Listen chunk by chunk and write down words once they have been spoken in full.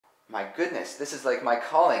my goodness, this is like my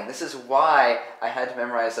calling. This is why I had to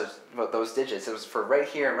memorize those digits. It was for right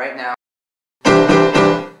here and right now.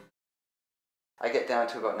 I get down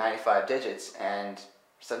to about 95 digits and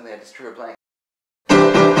suddenly I just drew a blank.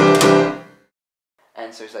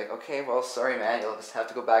 And so he's like, okay, well, sorry man, you'll just have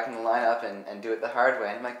to go back in the lineup and do it the hard way.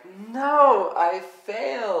 And I'm like, no, I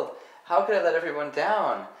failed. How could I let everyone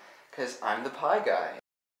down? Because I'm the pie guy.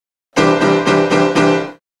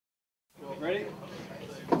 Ready?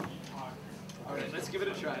 Alright, let's give it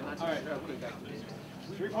a try. Alright,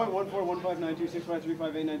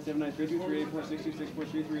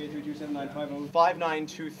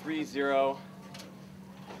 3.14159265358979323846264384626433832795059230.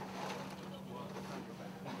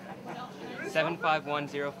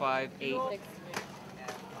 751058.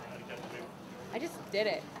 I just did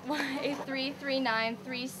it.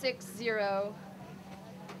 8339360.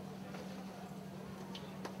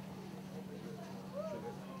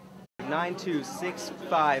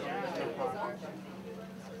 9265.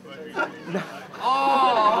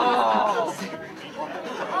 Oh!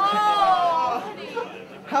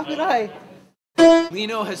 How could I?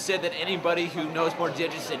 Lino has said that anybody who knows more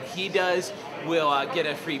digits than he does will get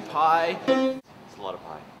a free pie. It's a lot of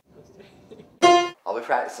pie. I'll be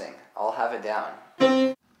practicing. I'll have it down.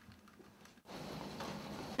 What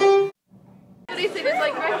do you think is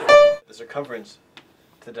like The circumference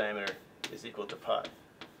to the diameter is equal to pi.